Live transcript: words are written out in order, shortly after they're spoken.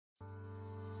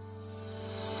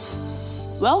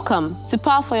Welcome to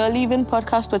Power for Your Living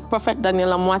podcast with Prophet Daniel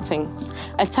Amoateng,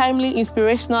 a timely,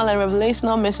 inspirational, and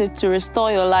revelational message to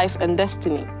restore your life and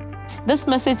destiny. This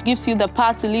message gives you the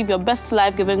power to live your best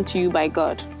life given to you by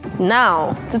God.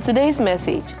 Now, to today's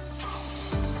message.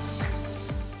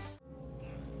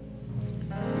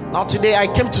 Now today I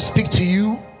came to speak to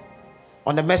you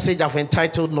on a message I've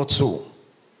entitled Not So.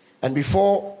 And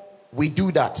before we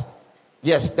do that,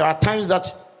 yes, there are times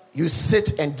that you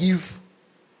sit and give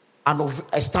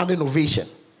a standing ovation.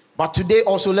 But today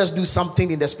also let's do something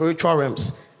in the spiritual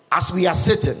realms. As we are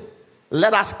sitting,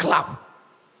 let us clap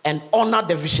and honor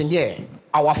the visionary,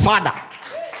 our Father.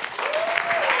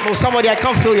 No, somebody, I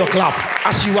can't feel your clap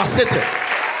as you are sitting.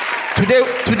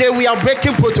 Today we are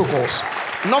breaking protocols.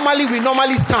 Normally we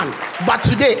stand, but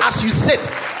today as you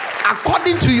sit,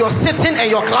 according to your sitting and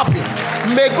your clapping,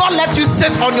 may God let you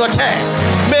sit on your chair.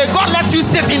 May God let you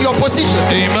sit in your position.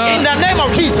 Amen. In the name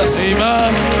of Jesus.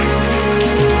 Amen.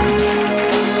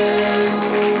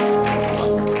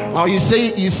 Now you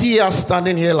see us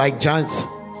standing here like giants,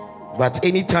 but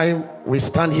anytime we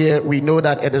stand here, we know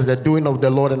that it is the doing of the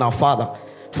Lord and our Father.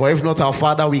 For if not our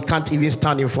Father, we can't even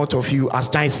stand in front of you as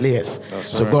giant slayers.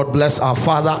 So right. God bless our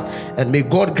Father, and may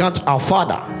God grant our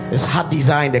Father his heart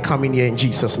desire in the coming year in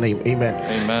Jesus' name. Amen.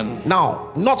 Amen.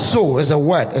 Now, not so is a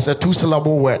word. It's a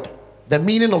two-syllable word. The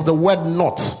meaning of the word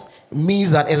not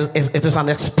means that it is an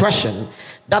expression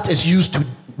that is used to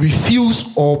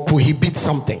refuse or prohibit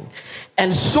something.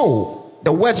 And so,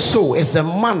 the word so is a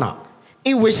manner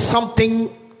in which something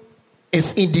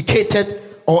is indicated,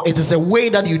 or it is a way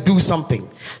that you do something.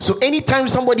 So anytime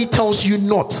somebody tells you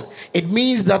not, it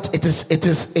means that it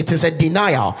is a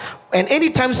denial. And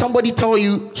anytime somebody tells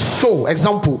you so,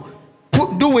 example,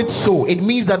 do it so, it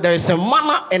means that there is a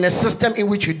manner and a system in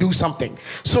which you do something.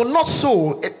 So not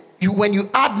so, when you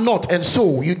add not and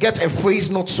so, you get a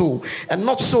phrase not so. And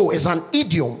not so is an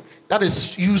idiom that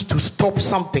is used to stop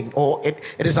something, or it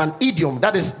is an idiom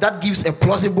that gives a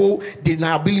plausible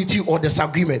deniability or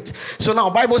disagreement. So now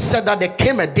Bible said that there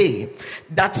came a day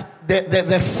that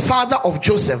the father of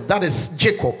Joseph, that is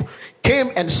Jacob,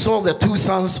 came and saw the two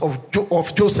sons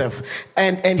of Joseph,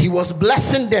 and he was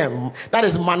blessing them, that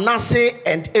is Manasseh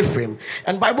and Ephraim.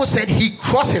 And Bible said he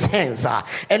crossed his hands.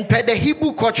 And per the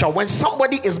Hebrew culture, when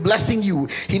somebody is blessing you,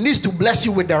 he needs to bless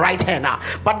you with the right hand.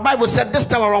 But Bible said this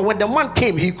time around, when the man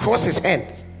came, he crossed his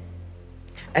hands.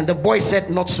 And the boy said,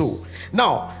 not so.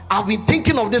 Now, I've been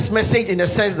thinking of this message in the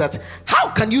sense that how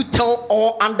can you tell,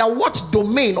 or under what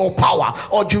domain or power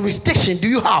or jurisdiction do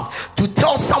you have to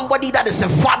tell somebody that is a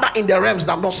father in the realms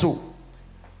that not so?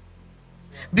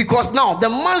 Because now the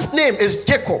man's name is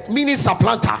Jacob, meaning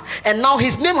supplanter, and now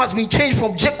his name has been changed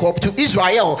from Jacob to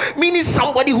Israel, meaning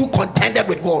somebody who contended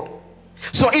with God.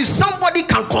 So if somebody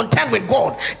can contend with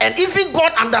God, and even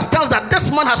God understands that this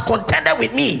man has contended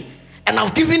with me, and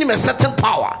I've given him a certain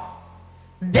power,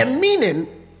 the meaning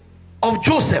of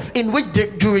Joseph, in which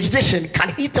jurisdiction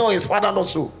can he tell his father not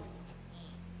so?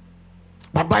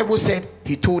 But Bible said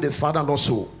he told his father not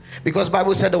so. Because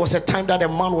Bible said there was a time that a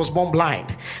man was born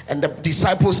blind, and the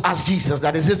disciples asked Jesus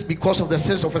that is this because of the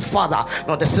sins of his father,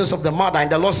 not the sins of the mother.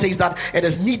 And the Lord says that it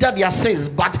is neither their sins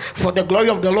but for the glory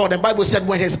of the Lord. And Bible said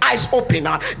when his eyes opened,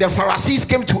 the Pharisees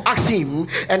came to ask him,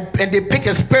 and they picked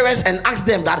his parents and asked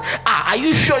them that, are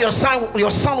you sure your son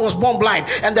was born blind?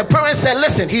 And the parents said,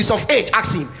 listen, he's of age.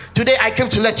 Ask him. Today I came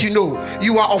to let you know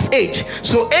you are of age.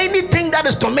 So anything that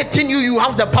is tormenting you, you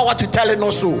have the power to tell it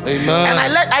not so. Amen. And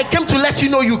I came to let you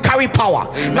know you carry power.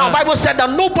 Amen. Now Bible said that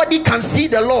nobody can see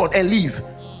the Lord and live.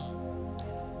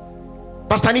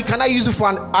 Pastor Nick, can I use it for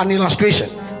an illustration?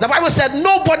 The Bible said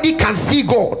nobody can see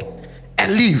God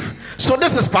and live. So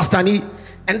this is Pastor Nick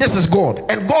and this is God,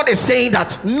 and God is saying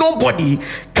that nobody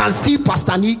can see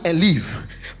Pastor Nick and live.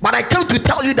 But I came to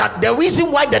tell you that the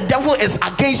reason why the devil is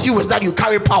against you is that you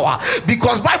carry power.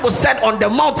 Because Bible said on the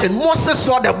mountain Moses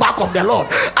saw the back of the Lord.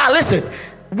 Listen,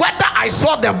 whether I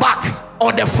saw the back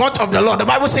or the front of the Lord, the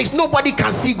Bible says nobody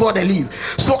can see God and live.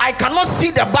 So I cannot see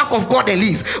the back of God and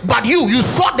live. But you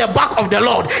saw the back of the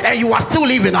Lord and you are still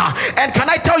living. And can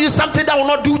I tell you something that will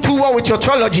not do too well with your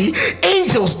theology?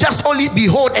 Angels just only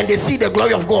behold and they see the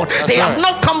glory of God. That's they right. have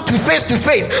not come to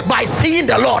face by seeing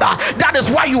the Lord. That is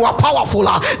why you are powerful.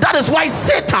 That is why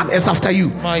Satan is after you.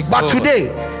 But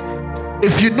today,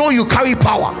 If you know you carry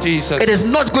power, Jesus. It is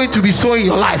not going to be so in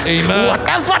your life. Amen.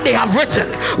 Whatever they have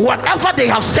written, whatever they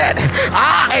have said,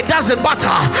 it doesn't matter.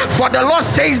 For the Lord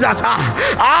says that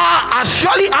as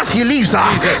surely as He lives,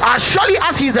 as surely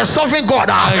as He's the sovereign God,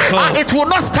 it will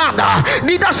not stand,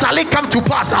 neither shall it come to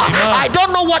pass. I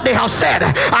don't know what they have said,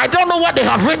 I don't know what they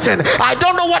have written, I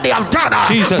don't know what they have done,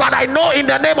 but I know in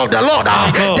the name of the Lord,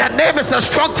 the name is a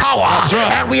strong tower,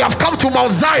 and we have come to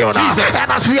Mount Zion,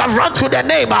 and as we have run to the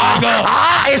name,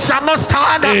 it shall not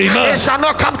stand, it shall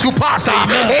not come to pass.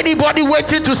 Anybody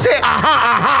waiting to say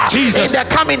in the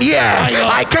coming year,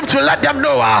 I came to let them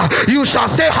know, you shall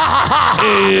say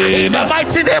in the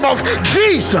mighty name of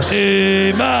Jesus.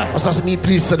 Amen. Pastor me,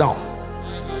 please sit down.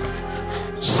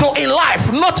 So in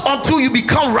life, not until you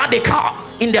become radical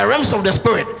in the realms of the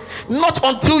spirit, not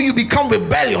until you become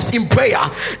rebellious in prayer,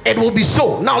 it will be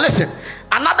so. Now listen,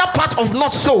 another part of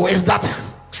not so is that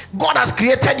God has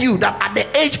created you that at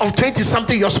the age of 20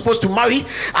 something you're supposed to marry,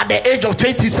 at the age of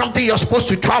 20 something you're supposed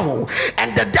to travel,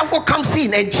 and the devil comes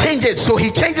in and changes it. So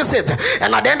he changes it,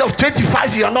 and at the end of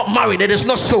 25 you are not married. It is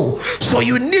not so. So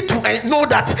you need to know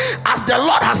that as the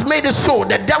Lord has made it so,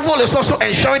 the devil is also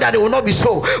ensuring that it will not be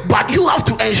so, but you have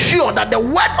to ensure that the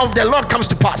word of the Lord comes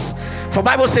to pass. For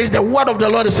Bible says the word of the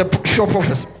Lord is a sure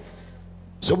prophecy.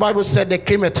 So Bible said there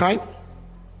came a time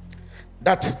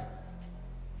that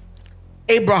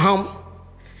Abraham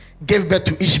gave birth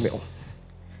to Ishmael,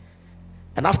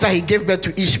 and after he gave birth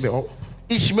to Ishmael,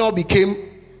 Ishmael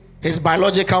became his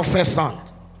biological first son.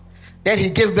 Then he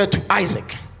gave birth to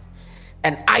Isaac,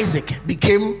 and Isaac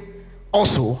became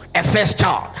also a first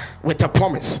child with a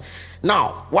promise.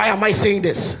 Now, why am I saying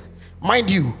this? Mind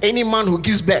you, any man who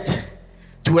gives birth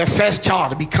to a first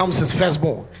child becomes his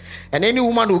firstborn, and any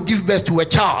woman who gives birth to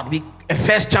a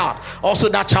first child, also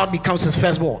that child becomes his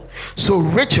firstborn. So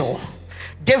Rachel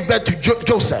gave birth to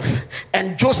Joseph,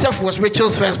 and Joseph was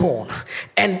Rachel's firstborn,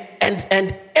 and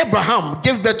Abraham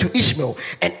gave birth to Ishmael,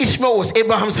 and Ishmael was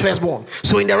Abraham's firstborn.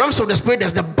 So in the realms of the spirit,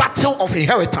 there's the battle of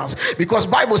inheritance, because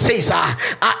Bible says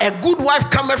a good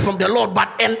wife cometh from the Lord, but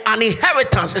an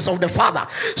inheritance is of the father.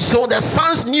 So the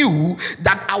sons knew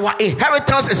that our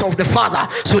inheritance is of the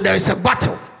father, so there is a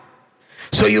battle.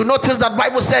 So you notice that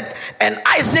Bible said, and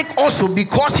Isaac also,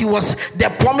 because he was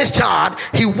the promised child,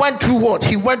 he went through what?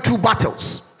 He went through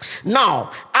battles.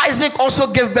 Now, Isaac also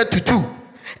gave birth to two,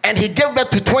 and he gave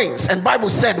birth to twins. And Bible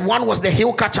said one was the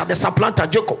heel catcher, the supplanter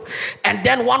Jacob, and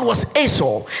then one was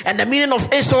Esau. And the meaning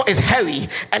of Esau is hairy,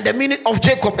 and the meaning of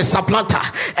Jacob is supplanter.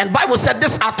 And Bible said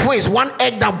these are twins, one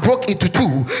egg that broke into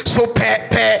two. So per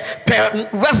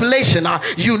revelation,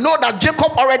 you know that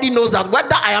Jacob already knows that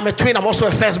whether I am a twin, I'm also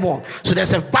a firstborn. So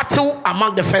there's a battle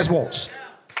among the firstborns.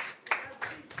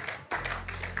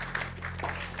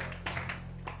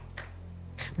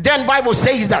 Then Bible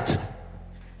says that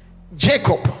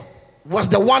Jacob was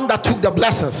the one that took the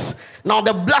blessings. Now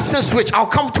the blessing switch, I'll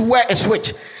come to where it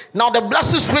switched. Now the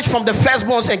blessing switched from the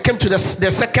firstborns and came to the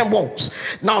secondborns.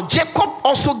 Now Jacob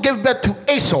also gave birth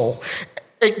to Esau.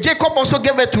 Jacob also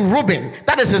gave birth to Reuben,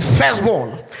 that is his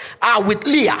firstborn, with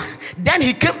Leah. Then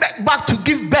he came back to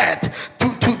give birth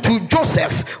to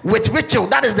Joseph with Rachel,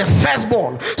 that is the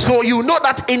firstborn. So you know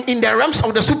that in the realms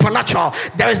of the supernatural,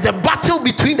 there is the battle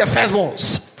between the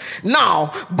firstborns.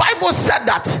 Now, Bible said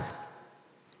that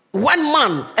one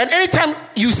man, and anytime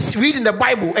you read in the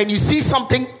Bible and you see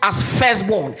something as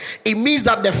firstborn, it means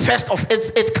that the first of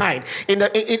its kind.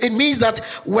 It means that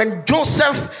when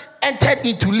Joseph entered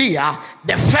into Leah,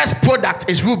 the first product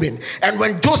is Reuben, and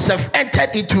when Joseph entered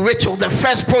into Rachel, the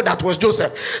first product was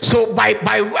Joseph. So by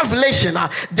revelation,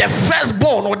 the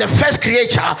firstborn or the first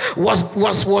creature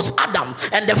was Adam,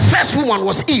 and the first woman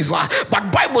was Eve.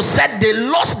 But Bible said they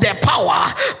lost their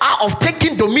power of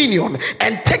taking dominion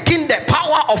and taking the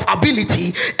power of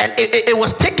ability, and it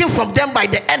was taken from them by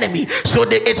the enemy. So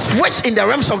it switched in the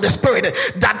realms of the spirit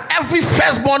that every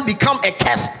firstborn become a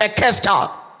cursed child.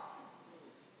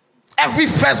 Every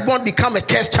firstborn become a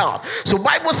cursed child. So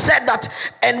Bible said that,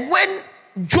 and when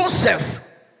Joseph,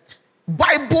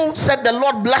 Bible said the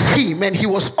Lord blessed him and he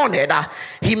was honored,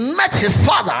 he met his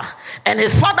father, and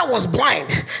his father was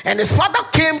blind, and his father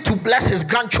came to bless his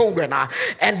grandchildren,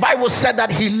 and Bible said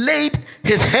that he laid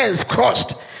his hands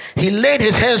crossed. He laid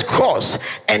his hands crossed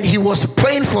and he was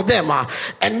praying for them,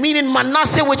 and meaning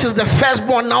Manasseh, which is the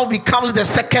firstborn, now becomes the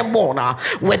secondborn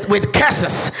with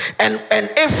curses, and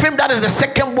Ephraim, that is the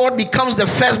secondborn, becomes the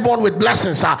firstborn with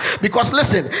blessings, because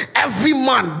listen, every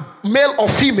man, male or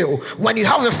female, when you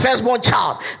have a firstborn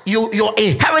child, your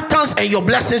inheritance and your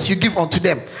blessings you give unto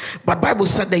them. But Bible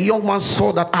said the young man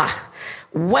saw that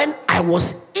when I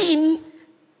was in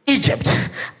Egypt,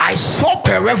 I I saw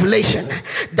per revelation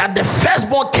that the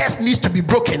firstborn curse needs to be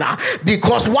broken,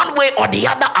 because one way or the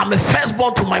other I'm a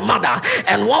firstborn to my mother,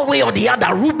 and one way or the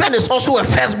other Reuben is also a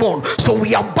firstborn. So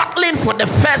we are battling for the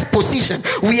first position,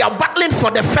 we are battling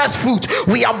for the first fruit,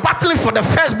 we are battling for the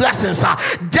first blessings.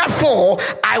 Therefore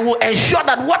I will ensure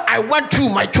that what I went through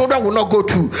my children will not go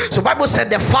through. So Bible said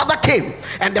the father came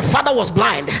and the father was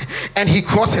blind and he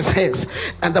crossed his hands,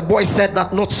 and the boy said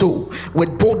that not so,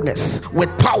 with boldness,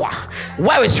 with power.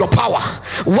 Where is your power?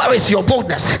 Where is your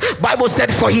boldness? Bible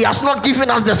said for he has not given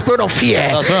us the spirit of fear.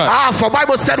 That's right. For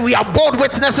Bible said we are bold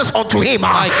witnesses unto him.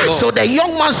 So the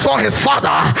young man saw his father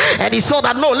and he saw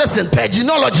that no, listen, per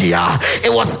genealogy,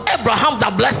 it was Abraham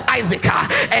that blessed Isaac,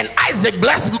 and Isaac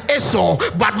blessed Esau,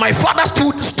 but my father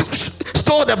stole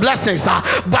the blessings,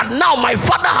 but now my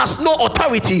father has no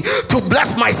authority to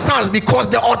bless my sons because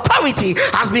the authority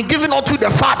has been given unto the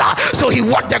father. So he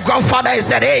walked the grandfather and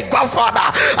said, hey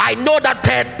grandfather, I know that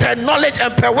per knowledge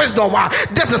and per wisdom,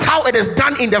 this is how it is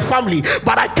done in the family,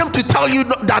 but I came to tell you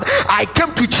that I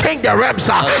came to change the realms.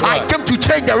 I came to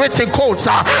change the written codes.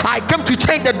 I came to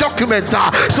change the documents.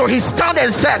 So he stand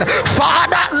and said,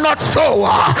 Father, not so.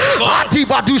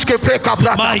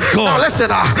 My God. Now listen,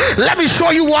 let me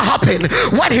show you what happened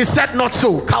when he said not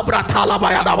so.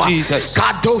 Jesus.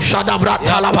 Now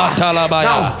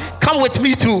come with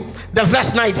me to the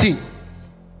verse 19.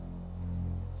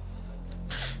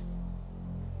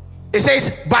 It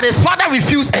says, but his father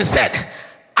refused and said,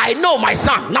 I know my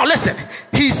son. Now listen,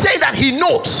 he said that he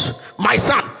knows my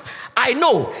son. I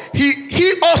know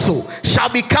he also shall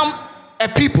become a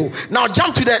people. Now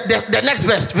jump to the next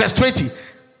verse 20. Verse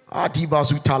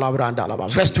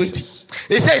 20.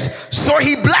 It says, so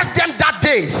he blessed them that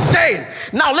day, saying,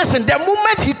 now listen, the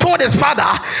moment he told his father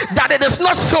that it is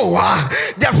not so,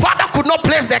 the father could not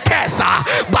place the curse,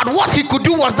 but what he could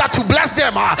do was that to bless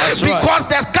them, because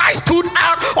this guy stood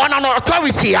out on an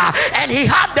authority, and he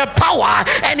had the power,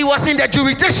 and he was in the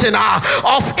jurisdiction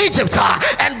of Egypt,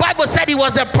 and Bible said he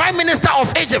was the prime minister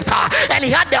of Egypt, and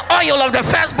he had the oil of the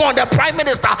firstborn, the prime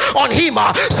minister, on him,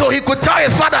 so he could tell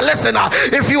his father, listen,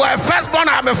 if you are a firstborn,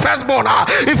 I'm a firstborn.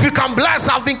 If you can bless,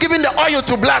 I've been given the oil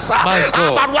to bless.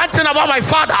 But one thing about my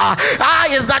father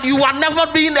is that you have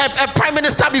never been a prime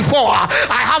minister before.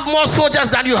 I have more soldiers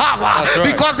than you have,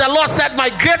 because the Lord said, my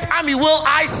great army will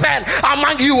I send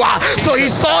among you. So he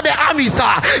saw the armies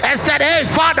and said, hey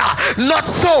father, not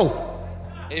so.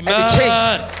 Amen. And he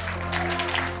changed.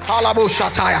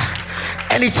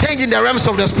 And he changed in the realms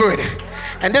of the spirit.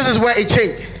 And this is where it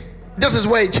changed. This is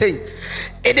where it changed.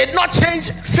 It did not change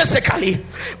physically,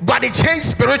 but it changed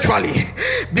spiritually,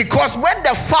 because when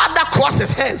the father crossed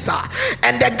his hands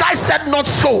and the guy said not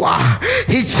so,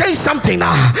 he changed something.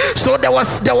 So there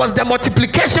was the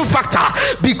multiplication factor,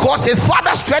 because his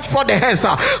father stretched for the hands.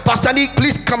 Pastor Nick,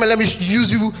 please come and let me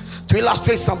use you to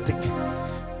illustrate something.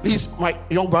 Please, my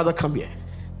young brother, come here.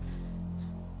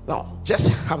 Now,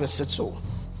 just have a sit. So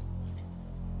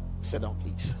sit down,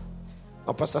 please.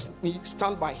 Now, Pastor Nick,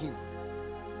 stand by him.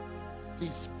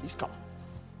 Please come.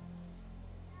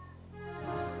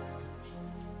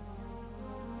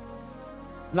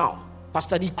 Now,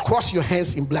 Pastor D, cross your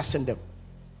hands in blessing them.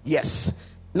 Yes.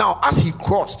 Now, as he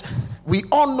crossed, we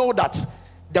all know that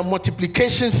the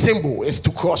multiplication symbol is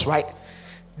to cross, right?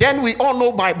 Then we all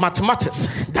know by mathematics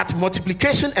that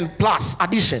multiplication and plus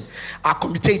addition are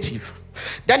commutative.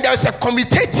 Then there is a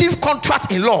commutative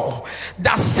contract in law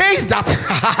that says that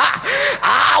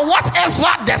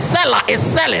whatever the seller is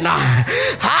selling,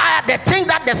 the thing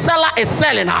that the seller is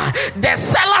selling, the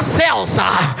seller sells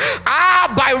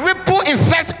by ripple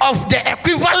effect of the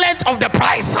equivalent of the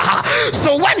price.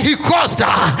 So when he crossed,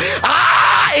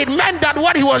 it meant that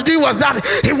what he was doing was that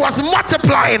he was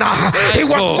multiplying. He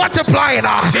was multiplying.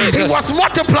 He was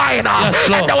multiplying.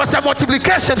 And there was a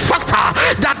multiplication factor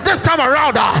that this time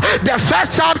around, the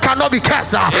first child cannot be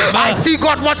cursed. I see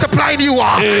God multiplying you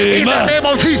in the name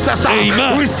of Jesus.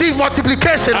 Receive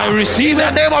multiplication in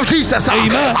the name of Jesus.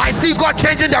 I see God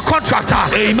changing the contract.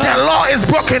 The law is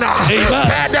broken.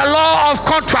 Per the law of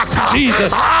contract.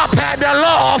 Per the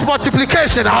law of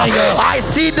multiplication. I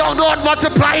see the Lord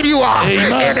multiplying you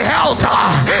in health,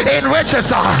 in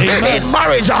riches, in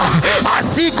marriage. I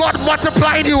see God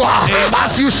multiplying you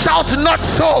as you shout, not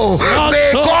so.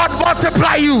 May God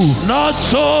multiply you. Not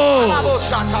so.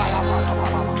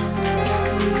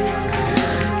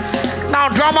 Now,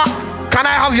 drummer, can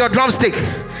I have your drumstick?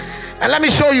 And let me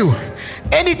show you.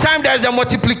 Anytime there is the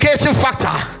multiplication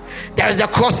factor, there is the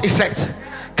cross effect.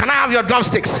 Can I have your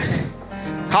drumsticks?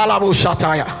 Kalabo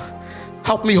Shataya.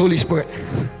 Help me, Holy Spirit.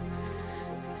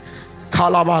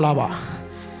 Kalabalaba.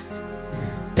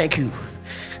 Thank you.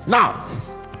 Now,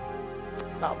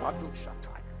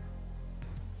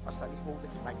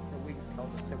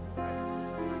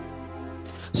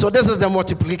 So this is the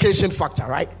multiplication factor,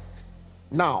 right?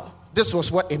 Now, this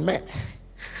was what it meant.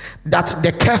 That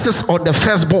the curses on the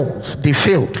firstborns, they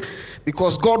failed.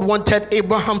 Because God wanted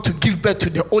Abraham to give birth to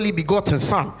the only begotten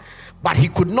son. But he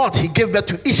could not. He gave birth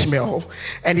to Ishmael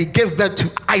and he gave birth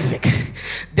to Isaac.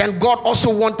 Then God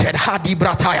also wanted Isaac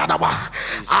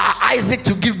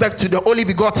to give birth to the only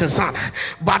begotten son.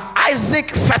 But Isaac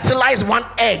fertilized one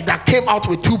egg that came out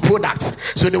with two products.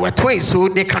 So they were twins. So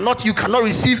you cannot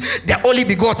receive the only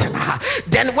begotten.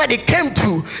 Then when it came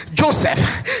to Joseph,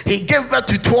 he gave birth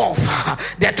to 12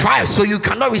 the tribes. So you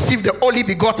cannot receive the only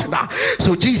begotten.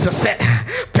 So Jesus said,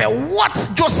 per what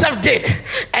Joseph did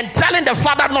and telling the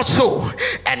father not so,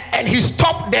 and he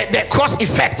stopped the cross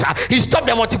effect, he stopped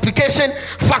the multiplication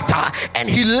factor, and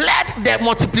he led the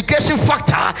multiplication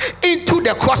factor into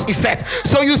the cross effect.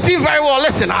 So you see very well,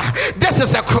 listen, this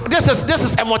is a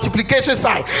multiplication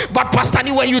sign. But Pastor,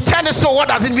 when you turn it, so what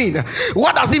does it mean?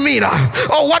 What does it mean?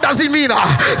 Oh, what does it mean?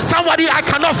 Somebody, I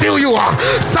cannot feel you.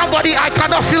 Somebody, I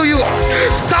cannot feel you.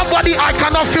 Somebody, I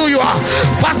cannot feel you.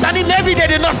 Pastor, maybe they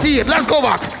did not see it. Let's go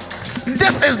back.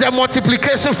 This is the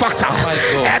multiplication factor.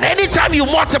 And anytime you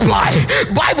multiply,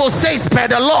 Bible says per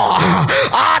the law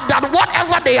that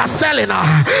whatever they are selling,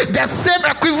 the same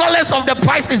equivalence of the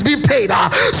price is being paid.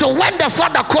 So when the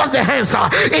Father crossed the hands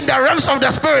in the realms of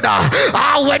the spirit,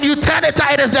 when you turn it,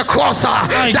 it is the cross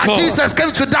that Jesus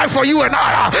came to die for you and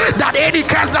I. That any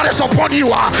curse that is upon you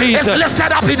is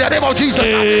lifted up in the name of Jesus.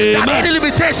 That any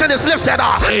limitation is lifted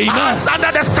up.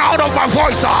 Under the sound of my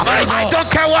voice, I don't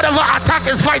care whatever attack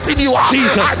is fighting you.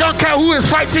 I don't care who is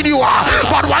fighting you,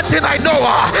 but one thing I know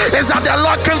is that the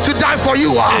Lord came to die for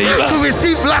you, to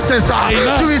receive blessings,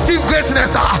 to receive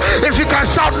greatness. If you can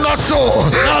shout not so,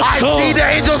 I see the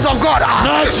angels of God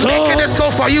making it so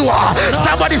for you.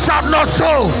 Somebody shout not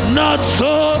so. Not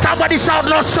so. Somebody shout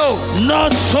not so.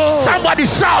 Not so. Somebody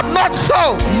shout not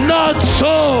so. Not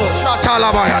so.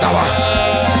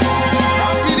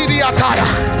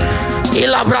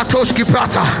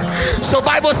 So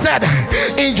Bible said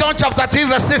in John chapter 3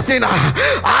 verse 16,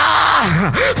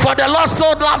 for the Lord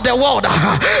so loved the world.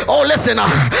 Oh, listen,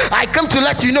 I come to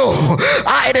let you know,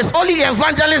 it is only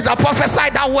evangelists that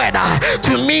prophesied that word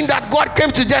to mean that God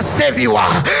came to just save you.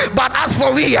 But as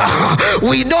for we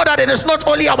know that it is not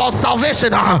only about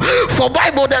salvation. For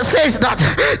Bible that says that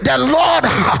the Lord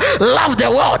loved the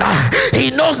world.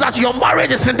 He knows that your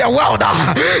marriage is in the world.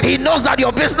 He knows that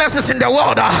your business is in the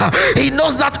world. He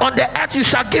knows that on the earth you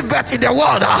shall give birth in the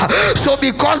world. So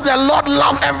because the Lord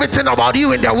loved everything about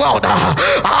you in the world,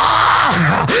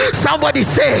 somebody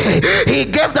say he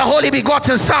gave the only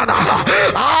begotten son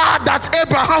that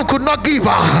Abraham could not give,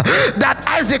 that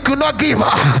Isaac could not give,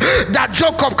 that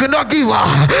Jacob could not give,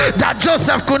 that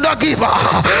Joseph could not give.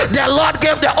 The Lord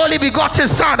gave the only begotten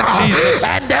son,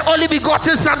 and the only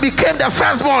begotten son became the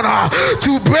firstborn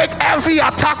to break every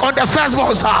attack on the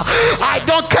firstborns. I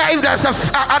don't care if there's an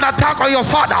attack on your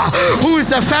father who is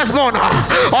the firstborn,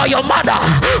 or your mother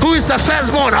who is the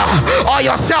firstborn, or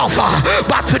yourself.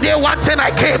 But today one thing I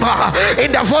came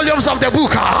in the volumes of the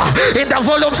book, in the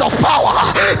volumes of power,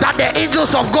 that the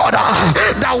angels of God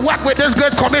that work with this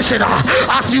great commission,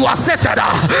 as you are seated,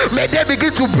 may they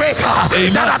begin to break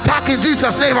that attack in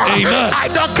Jesus' name.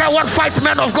 I don't care what fights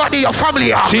men of God in your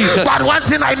family, but one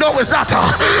thing I know is that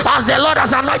as the Lord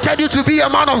has anointed you to be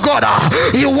a man of God,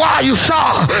 you are, you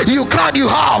shall, you can, you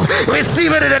have.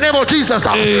 Receive it in the name of Jesus.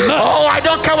 Oh, I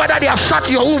don't care whether they have shut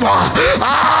your womb,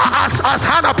 as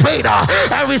Hannah prayed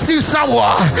and received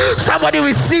Samuel. Somebody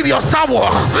receive your Samuel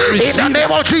in the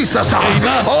name of Jesus.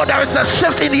 Oh, there is a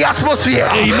shift in the atmosphere.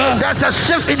 There's a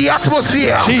shift in the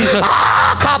atmosphere.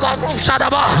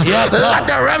 Let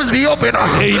the realms be open.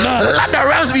 Let the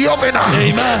realms be open.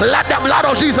 Let the blood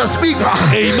of Jesus speak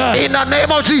in the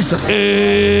name of Jesus.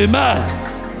 Amen.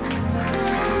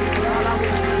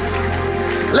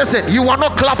 Listen, you are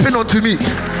not clapping unto me.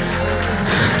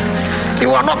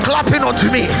 You are not clapping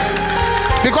unto me.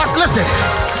 Because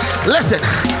listen,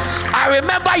 I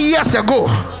remember years ago,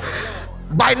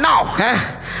 by now,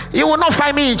 you will not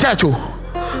find me in church.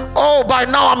 Oh, by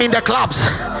now I'm in the clubs.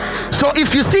 So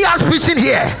if you see us preaching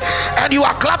here and you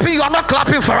are clapping, you are not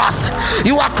clapping for us.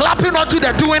 You are clapping unto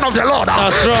the doing of the Lord.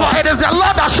 Right. For it is the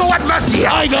Lord that showed mercy.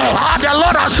 The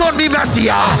Lord has shown me mercy.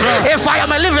 If I am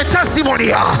a living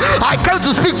testimony, I came to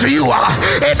speak to you.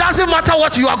 It doesn't matter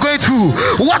what you are going through,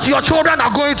 what your children are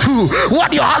going through,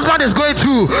 what your husband is going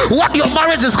through, what your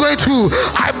marriage is going through.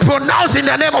 I pronounce in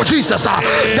the name of Jesus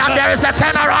that there is a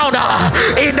turnaround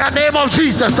in the name of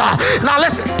Jesus. Now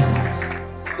listen,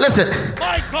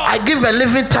 I give a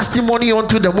living testimony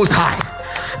unto the Most High.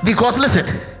 Because listen,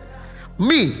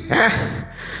 Me,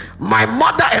 my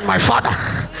mother and my father,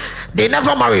 they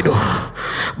never married.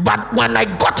 But when I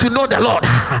got to know the Lord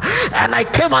and I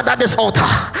came under this altar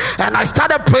and I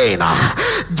started praying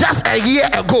just a year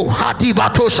ago,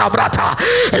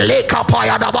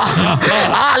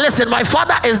 listen, my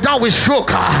father is down with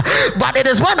stroke, but it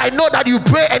is when I know that you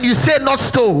pray and you say not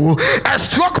so, a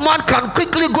stroke man can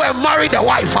quickly go and marry the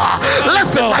wife.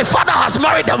 Listen, my father has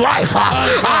married the wife,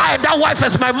 and that wife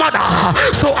is my mother,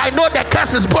 so I know the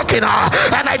curse is broken,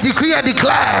 and I decree and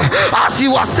declare as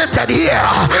you are seated here,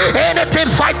 anything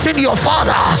fighting your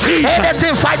father,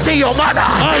 anything fighting your mother,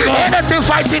 anything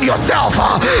fighting yourself,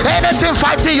 anything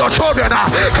fighting your children,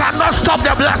 cannot stop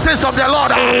the blessings of the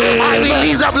Lord. I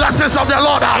release the blessings of the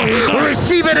Lord.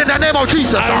 Receive it in the name of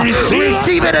Jesus.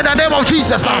 Receive it in the name of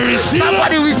Jesus.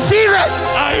 Somebody receive it.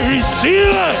 I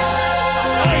receive it.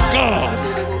 My God.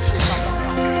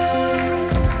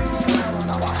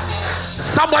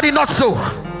 Somebody not so.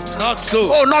 Not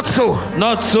so. Oh, not so.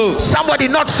 Not so. Somebody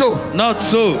not so. Not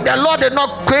so. The Lord did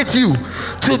not create you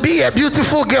to be a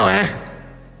beautiful girl,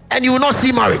 and you will not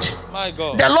see marriage. My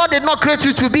God. The Lord did not create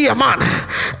you to be a man,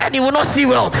 and you will not see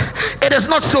wealth. It is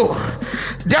not so.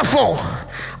 Therefore,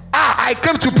 I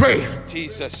came to pray,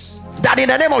 Jesus, that in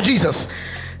the name of Jesus,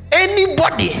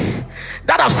 anybody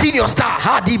that have seen your star,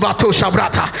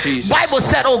 Jesus. Bible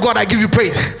said, oh God, I give you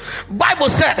praise. Bible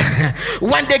said,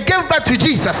 when they gave birth to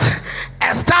Jesus,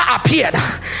 a star appeared,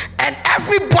 and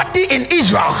everybody in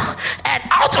Israel and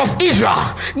out of Israel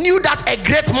knew that a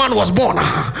great man was born.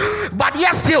 But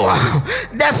yet still,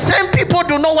 the same people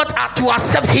do not want to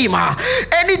accept him.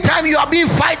 Anytime you are being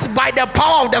fighted by the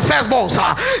power of the firstborns,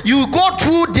 you go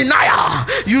through denial.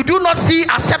 You do not see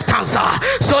acceptance.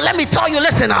 So let me tell you,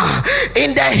 listen,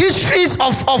 in the histories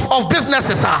of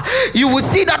businesses, you will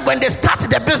see that when they start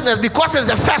the business, because it's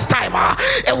the first time,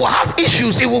 it will have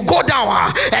issues, it will go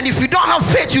down, and if you don't have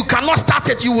faith, you cannot start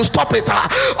it, you will stop it.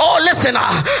 Oh, listen,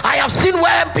 I have seen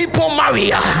where people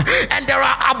marry, and there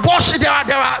are abortions, there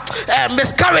are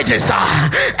miscarriages,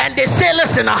 and they say,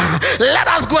 listen, let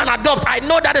us go and adopt. I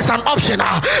know that is an option,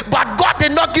 but God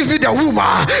did not give you the womb,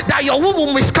 that your womb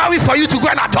will miscarry for you to go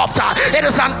and adopt. It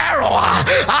is an error.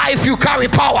 If you carry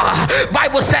power,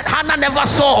 Bible said Hannah never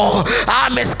saw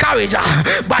miscarriage,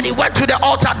 but he went to the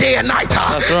altar day and night,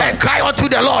 and cry unto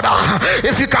the Lord.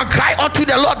 If you can cry unto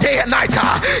the Lord day and night,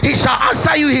 he shall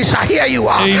answer you, he shall hear you,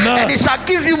 and he shall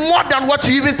give you more than what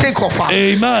you even think of.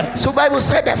 Amen. So Bible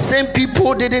said the same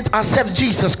people didn't accept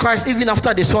Jesus Christ even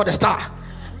after they saw the star.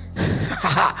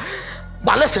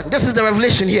 But listen, this is the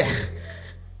revelation here.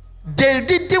 They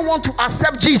didn't want to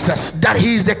accept Jesus, that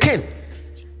he is the king,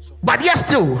 but yet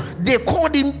still they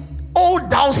called him, "O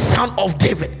thou son of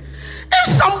David."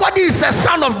 If somebody is a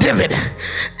son of David,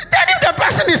 then if the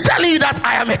person is telling you that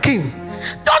I am a king,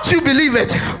 don't you believe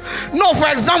it? No, for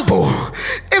example,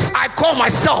 if I call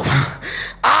myself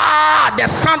the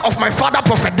son of my father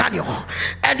Prophet Daniel,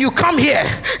 and you come here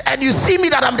and you see me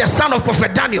that I'm the son of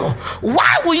Prophet Daniel,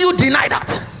 why will you deny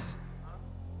that?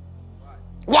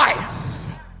 Why?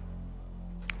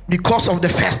 Because of the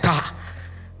first star.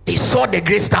 They saw the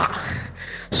great star,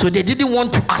 so they didn't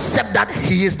want to accept that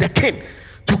he is the king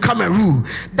to come and rule.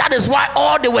 That is why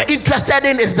all they were interested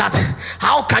in is that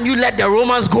how can you let the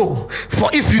Romans go? For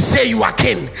if you say you are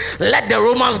king, let the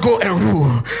Romans go and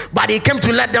rule. But he came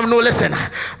to let them know, listen,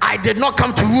 I did not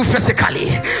come to rule physically,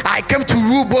 I came to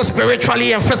rule both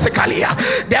spiritually and physically.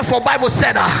 Therefore Bible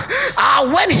said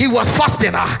when he was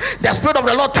fasting, the Spirit of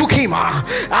the Lord took him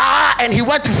and he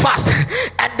went to fast,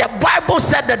 and the Bible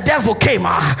said the devil came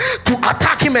to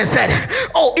attack him and said,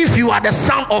 oh, if you are the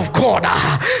son of God,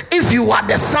 if you are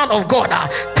the son of God,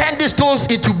 turn these stones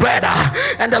into bread.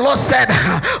 And the Lord said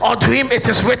unto him, it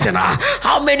is written.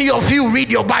 How many of you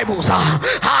read your Bibles?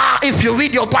 If you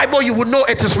read your Bible, you will know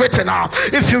it is written.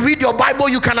 If you read your Bible,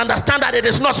 you can understand that it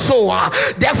is not so.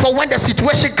 Therefore, when the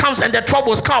situation comes and the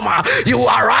troubles come, you will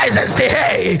arise and say,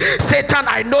 hey, Satan,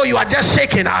 I know you are just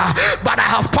shaking, but I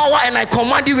have power and I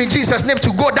command you in Jesus' name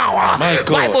to go down.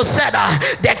 Bible said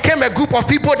there came a group of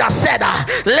people that said,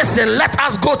 listen, let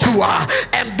us go to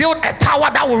and build a tower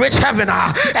that will reach heaven,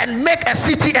 and make a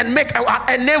city and make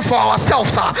a name for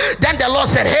ourselves. Then the Lord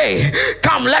said, hey,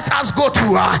 come, let us go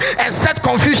to and set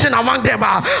confusion sitting among them?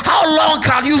 How long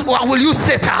will you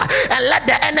sit and let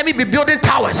the enemy be building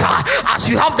towers as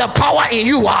you have the power in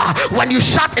you? When you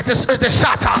shut, it is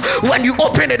shut. When you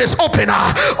open, it is open.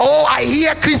 Oh, I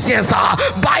hear Christians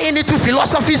buying into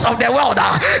philosophies of the world,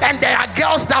 and there are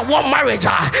girls that want marriage,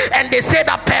 and they say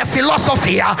that per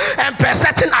philosophy and per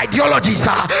certain ideologies,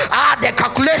 the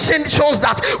calculation shows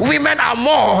that women are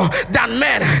more than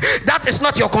men. That is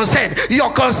not your concern.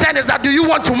 Your concern is that, do you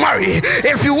want to marry?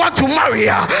 If you want to marry,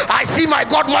 I see my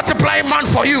God multiplying man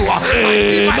for you. I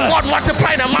see my God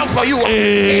multiplying a man for you.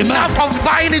 Enough of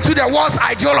buying into the world's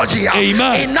ideology.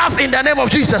 Enough in the name of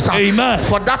Jesus.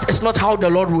 For that is not how the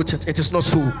Lord wrote it. It is not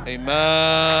so.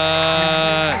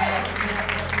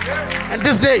 And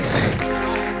these days,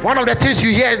 one of the things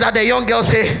you hear is that the young girls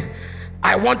say,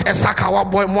 I want a Sakawa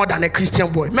boy more than a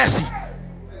Christian boy. Mercy.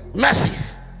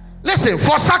 Listen,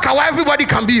 for Sakawa, everybody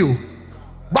can be you.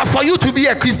 But for you to be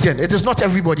a Christian, it is not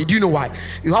everybody. Do you know why?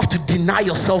 You have to deny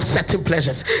yourself certain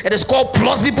pleasures. It is called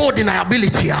plausible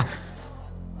deniability.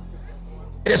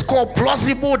 It is called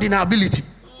plausible deniability.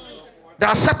 There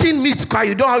are certain meats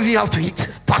you don't even have to eat.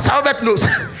 Pastor Albert knows.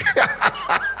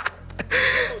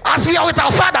 As we are with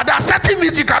our Father, there are certain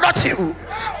meats you cannot eat.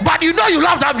 But you know you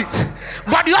love that meat.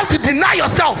 But you have to deny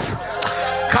yourself.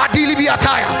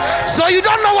 So you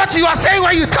don't know what you are saying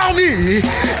when you tell me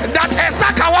that a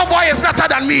Sakawa boy is better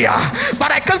than me.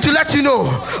 But I came to let you know,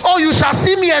 you shall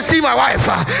see me and see my wife,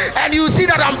 and you see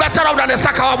that I'm better off than a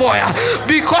Sakawa boy,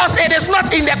 because it is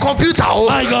not in the computer.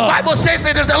 Bible says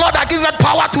it is the Lord that gives it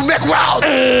power to make wealth.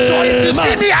 So if you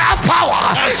see me, I have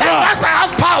power. Once I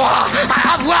have power, I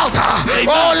have wealth.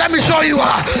 Let me show you.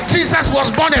 Jesus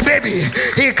was born a baby.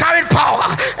 He carried power,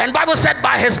 and Bible said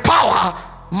by his power,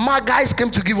 my guys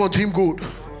came to give unto him gold.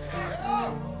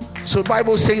 So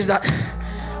Bible says that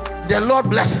the Lord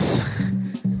blesses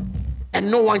and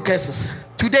no one curses.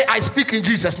 Today I speak in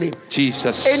Jesus' name.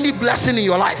 Jesus. Any blessing in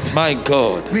your life, my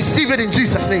God, receive it in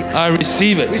Jesus' name. I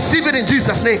receive it. Receive it in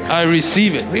Jesus' name. I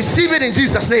receive it. Receive it in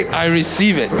Jesus' name. I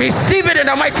receive it. Receive it in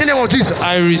the mighty name of Jesus.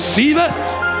 I receive it.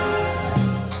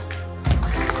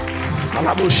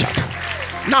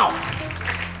 Now,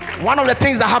 one of the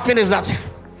things that happen is that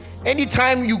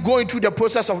anytime you go into the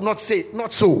process of not so,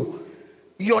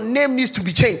 your name needs to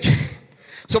be changed.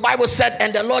 So Bible said,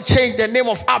 and the Lord changed the name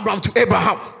of Abraham to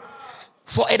Abraham.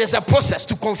 For it is a process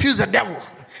to confuse the devil.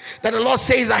 That the Lord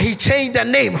says that he changed the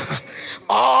name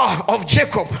of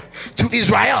Jacob to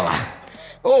Israel.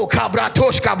 Then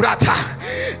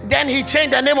he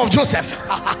changed the name of Joseph.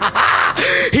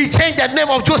 He changed the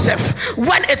name of Joseph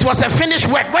when it was a finished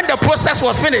work, when the process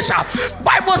was finished.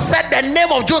 Bible said the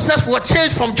name of Joseph was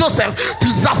changed from Joseph to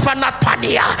Zaphanat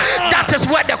Paneah. That is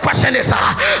where the question is.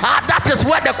 That is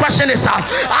where the question is.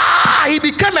 He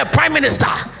became a prime minister,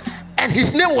 and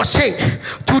his name was changed.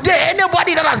 Today,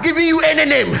 anybody that has given you any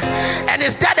name and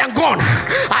is dead and gone,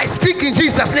 I speak in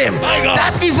Jesus' name.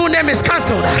 That evil name is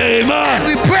cancelled. And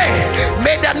we pray,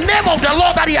 may the name of the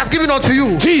Lord that he has given unto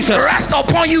you, Jesus, rest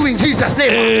upon you in Jesus'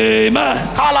 name. Amen.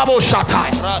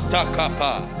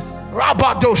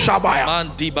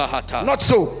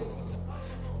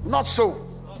 Not so.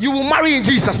 You will marry in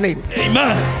Jesus' name.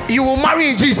 Amen. You will marry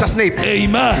in Jesus' name.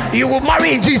 Amen. You will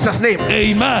marry in Jesus' name.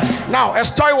 Amen. Now, a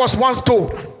story was once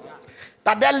told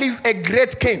that there lived a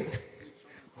great king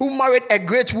who married a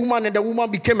great woman, and the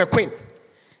woman became a queen.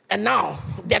 And now,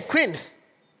 the queen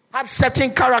had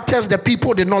certain characters the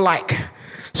people did not like.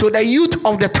 So the youth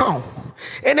of the town,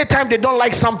 anytime they don't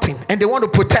like something and they want to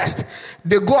protest,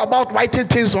 they go about writing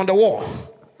things on the wall.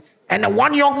 And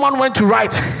one young man went to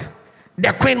write,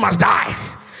 the queen must die.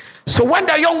 So when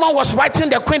the young man was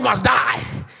writing, the queen must die,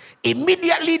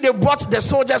 immediately they brought the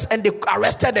soldiers and they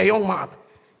arrested the young man.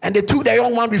 And they took the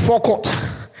young man before court.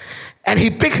 And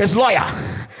he picked his lawyer.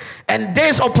 And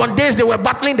days upon days they were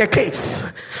battling the case.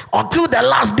 Until the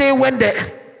last day when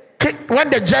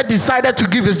the judge decided to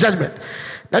give his judgment.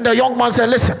 Then the young man said,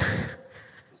 listen,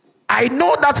 I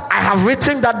know that I have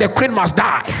written that the queen must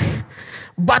die.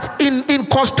 But in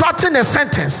constructing a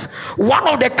sentence, one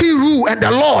of the key rules and the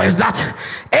law is that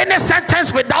any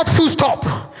sentence without full stop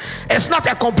is not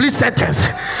a complete sentence.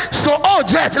 So,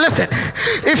 judge, listen,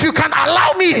 if you can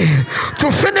allow me to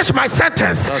finish my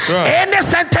sentence, any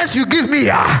sentence you give me,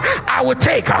 I will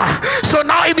take. So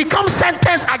now it becomes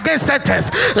sentence against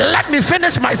sentence. Let me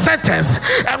finish my sentence,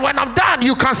 and when I'm done,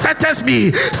 you can sentence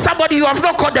me. Somebody you have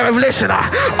not caught the revelation.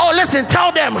 Listen,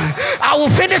 tell them I will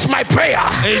finish my prayer.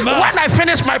 Amen. When I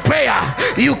finish my prayer,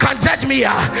 you can judge me.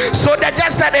 So the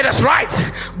judge said it is right.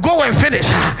 Go and finish.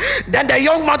 Then the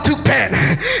young man took pen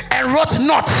and wrote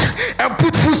not and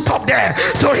put full stop there.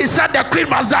 So he said the queen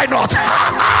must die not.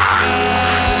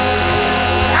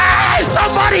 Hey,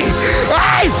 somebody.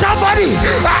 Hey, somebody.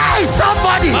 Hey,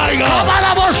 somebody. My God.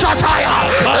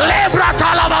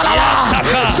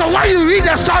 So when you read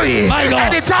the story My God.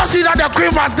 and it tells you that the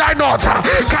queen must die not,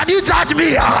 can you judge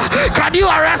me? Can you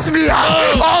arrest me?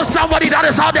 Oh, somebody, that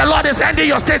is how the Lord is ending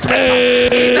your statement.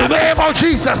 In the name of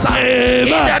Jesus. In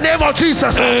the name of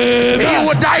Jesus. You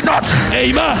will die not.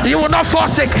 Amen. You will not fall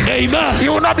sick. Amen.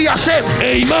 You will not be ashamed.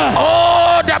 Amen.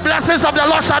 Oh, the blessings of the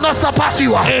Lord shall not surpass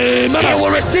you. Amen. You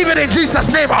will receive it in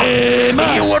Jesus' name.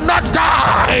 Amen. You will not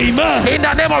die. Amen. In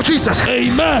the name of Jesus.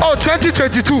 Amen. Oh,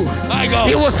 2022. My God.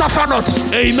 You will suffer not.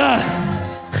 Amen.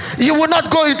 You will not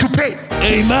go into pain.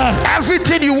 Amen.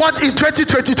 Everything you want in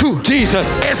 2022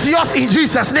 Jesus. is yours in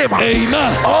Jesus' name.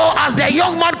 Amen. Oh, as the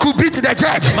young man could beat the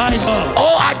judge. My God.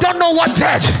 Oh, I don't know what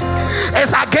judge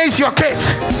is against your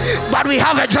case, but we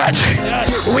have a judge.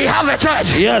 Yes. We have a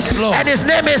judge. Yes, Lord. And his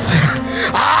name is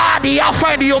the Alpha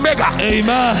and the Omega.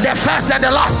 Amen. The first and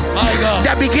the last. My God.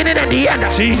 The beginning and the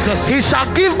end. Jesus. He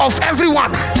shall give of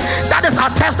everyone that is a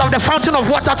test of the fountain of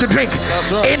water to drink.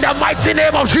 Right. In the mighty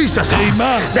name of Jesus.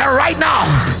 Amen. Then right now,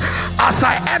 as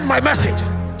I end my message,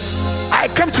 I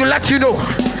came to let you know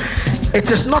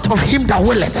it is not of him that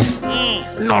willeth,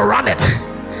 nor run it.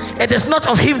 It is not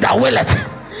of him that willeth,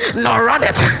 nor run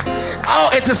it. Oh,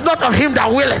 it is not of him that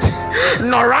willeth,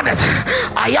 nor run it.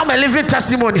 I am a living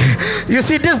testimony. You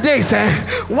see, these days,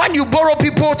 when you borrow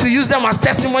people to use them as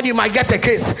testimony, you might get a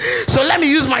case. So let me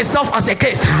use myself as a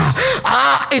case.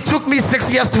 It took me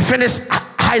 6 years to finish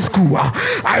high school.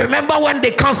 I remember when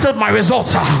they canceled my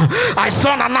results. I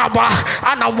saw Nanaba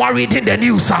and I'm worried in the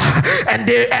news. And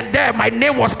there my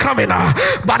name was coming.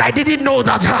 But I didn't know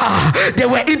that they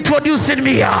were introducing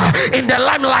me in the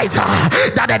limelight.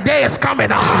 That the day is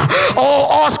coming. Oh,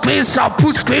 all screens shall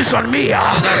put screens on me.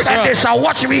 And they shall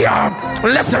watch me.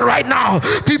 Listen, right now,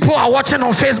 people are watching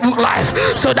on Facebook Live.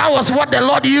 So that was what the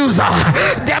Lord used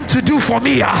them to do for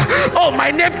me. Oh,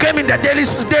 my name came in the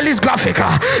Daily's graphic.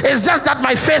 It's just that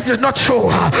my face did not show.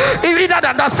 Even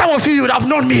that some of you would have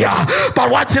known me.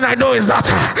 But one thing I know is that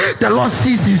the Lord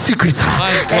sees in secret.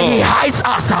 And he hides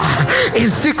us in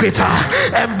secret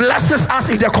and blesses us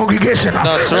in the congregation.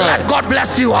 That's right. Let God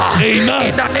bless you.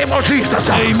 Amen. In the name of Jesus.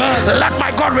 Amen. Let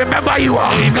my God remember you.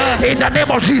 Amen. In the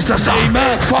name of Jesus.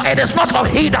 Amen. For it is not of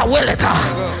he that willeth,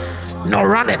 nor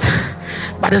run it,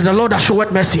 but it's the Lord that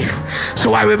showeth mercy.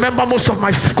 So I remember most of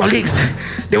my colleagues,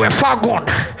 they were far gone.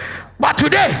 But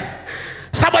today,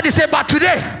 somebody say, but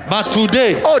today. But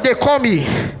today. Oh, they call me.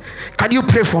 Can you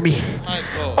pray for me?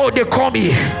 Oh, they call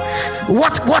me.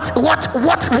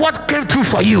 What came through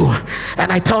for you?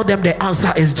 And I tell them the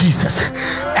answer is Jesus.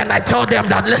 And I tell them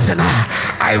that, listen,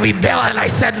 I rebelled and I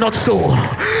said not so.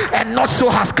 And not so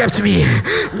has kept me.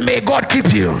 May God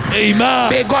keep you.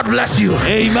 Amen. May God bless you.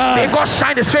 Amen. May God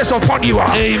shine his face upon you.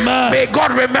 Amen. May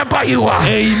God remember you.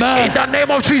 Amen. In the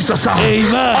name of Jesus.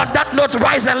 Amen. On that note,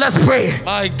 rise and let's pray.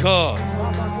 My God.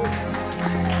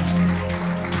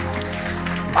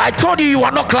 I told you you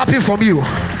are not clapping for me. You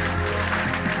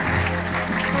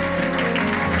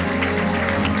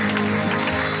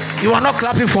are not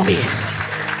clapping for me.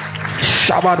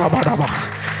 Shabadabadaba.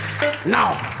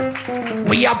 Now,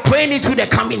 we are praying into the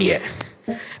coming year.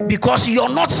 Because your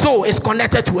not so is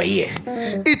connected to a year.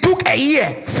 It took a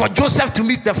year for Joseph to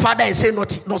meet the father and say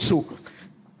not so.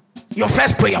 Your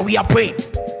first prayer, we are praying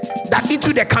that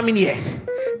into the coming year,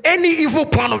 any evil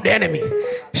plan of the enemy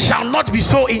shall not be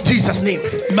so in Jesus' name.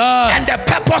 Man. And the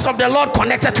purpose of the Lord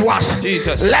connected to us,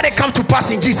 Jesus. let it come to pass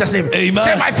in Jesus' name. Amen.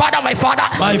 Say, my Father, my Father.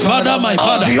 My Father, my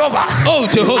Father. Oh, Jehovah. Oh,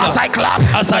 Jehovah. As I clap.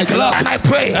 As I clap. And I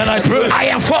pray. And I pray. I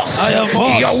enforce.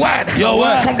 Your word. Your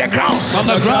word. From the grounds. From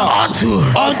the grounds.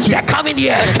 Onto the coming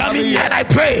year. And I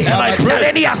pray. That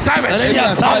any assignment of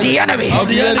the enemy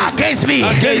against me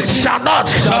shall not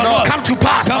come to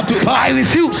pass. I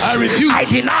refuse. I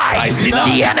deny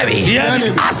the enemy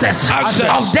access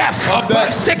of death,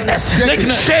 sickness,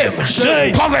 shame,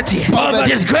 poverty,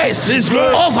 disgrace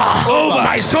over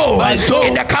my soul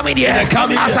in the coming year.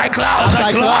 As I clap,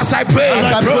 as I pray,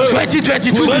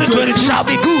 2022 shall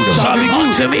be good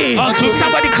unto me.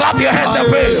 Somebody clap your hands and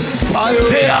pray.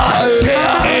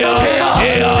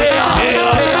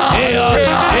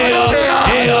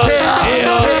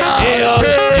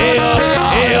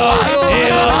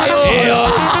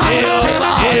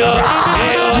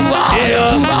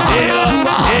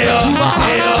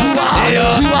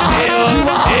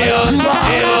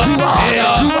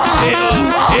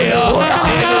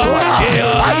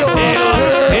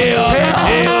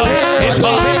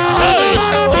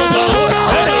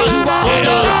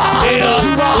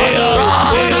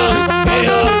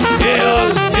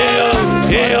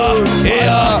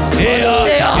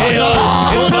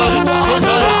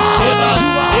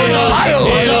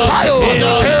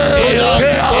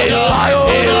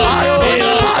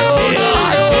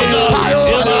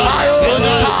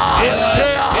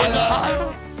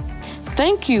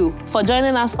 Thank you for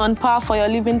joining us on Power for Your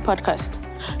Living podcast.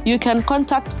 You can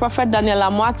contact Prophet Daniel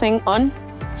Amoateng on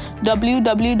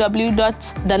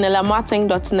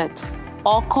www.danielamoateng.net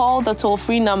or call the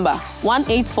toll-free number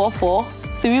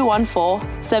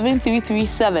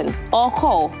 1-844-314-7337 or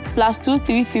call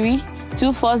 +233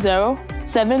 240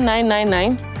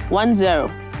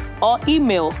 799910 or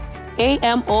email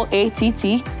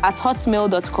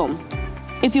amoatt@hotmail.com.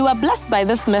 If you were blessed by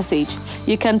this message,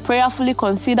 you can prayerfully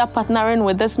consider partnering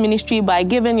with this ministry by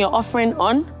giving your offering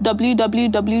on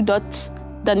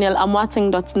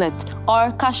www.danielamoateng.net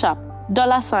or Cash App,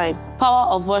 $Power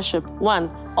of Worship 1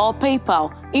 or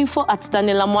PayPal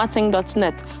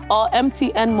info@danielamoateng.net or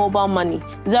MTN Mobile Money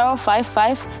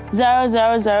 055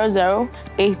 0000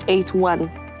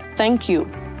 881. Thank you.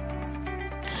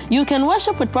 You can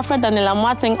worship with Prophet Daniel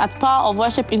Amoateng at Power of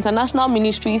Worship International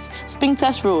Ministries,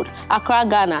 Spintex Road, Accra,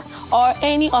 Ghana, or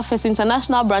any of his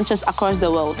international branches across the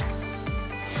world.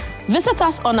 Visit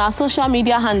us on our social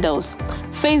media handles: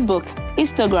 Facebook,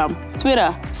 Instagram,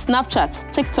 Twitter,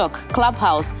 Snapchat, TikTok,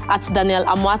 Clubhouse @Daniel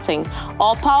Amoateng,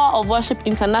 or Power of Worship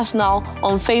International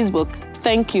on Facebook.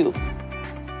 Thank you.